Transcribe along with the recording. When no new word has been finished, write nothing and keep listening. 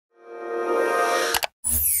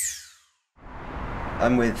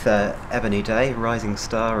I'm with Ebony Day, rising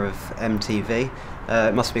star of MTV.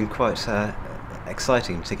 It must have been quite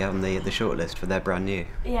exciting to get on the shortlist for their brand new.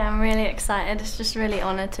 Yeah, I'm really excited. It's just really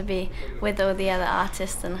honoured to be with all the other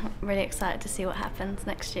artists, and I'm really excited to see what happens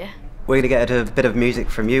next year. We're going to get a bit of music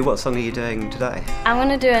from you. What song are you doing today? I'm going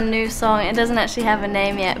to do a new song. It doesn't actually have a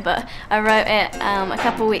name yet, but I wrote it a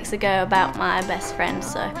couple weeks ago about my best friend,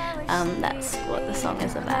 so that's what the song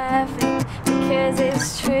is about. Because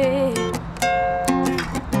it's true.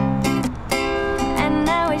 And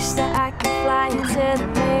I wish that I could fly you to the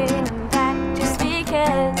moon and back just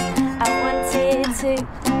because I wanted to.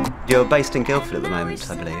 You're based in Guildford at the moment,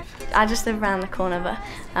 I believe. I just live around the corner, but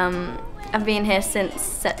I've been here since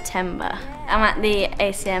September. I'm at the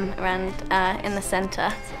ACM around in the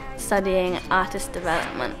centre studying artist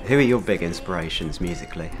development. Who are your big inspirations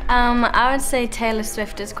musically? I would say Taylor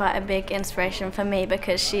Swift is quite a big inspiration for me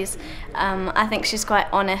because she's, I think she's quite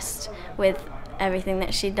honest with everything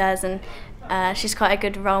that she does, and she's quite a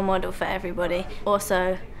good role model for everybody.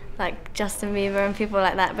 Also, like Justin Bieber and people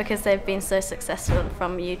like that, because they've been so successful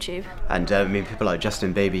from YouTube. And I mean, people like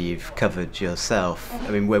Justin Bieber you've covered yourself.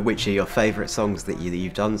 I mean, which are your favourite songs that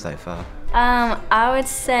you've done so far? I would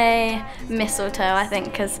say Mistletoe, I think,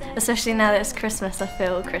 because especially now that it's Christmas, I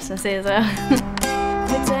feel Christmassy as well.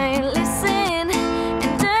 But don't listen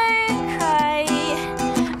and don't cry,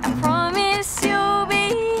 I promise you'll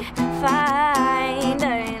be fine.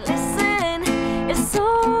 Don't listen, it's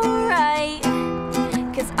alright,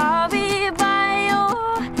 cause I'll be by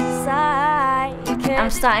your side. I'm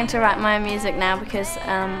starting to write my music now because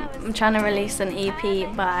I'm trying to release an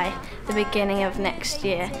EP by the beginning of next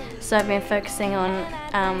year. So I've been focusing on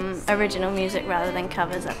original music rather than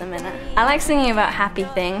covers at the minute. I like singing about happy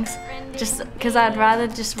things, just because I'd rather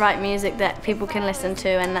just write music that people can listen to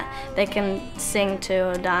and that they can sing to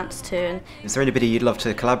or dance to. Is there anybody you'd love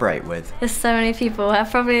to collaborate with? There's so many people. I'd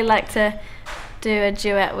probably like to do a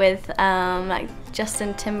duet with like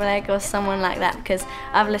Justin Timberlake or someone like that, because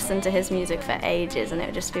I've listened to his music for ages and it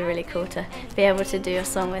would just be really cool to be able to do a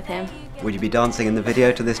song with him. Would you be dancing in the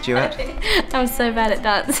video to this duet? I'm so bad at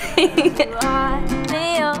dancing.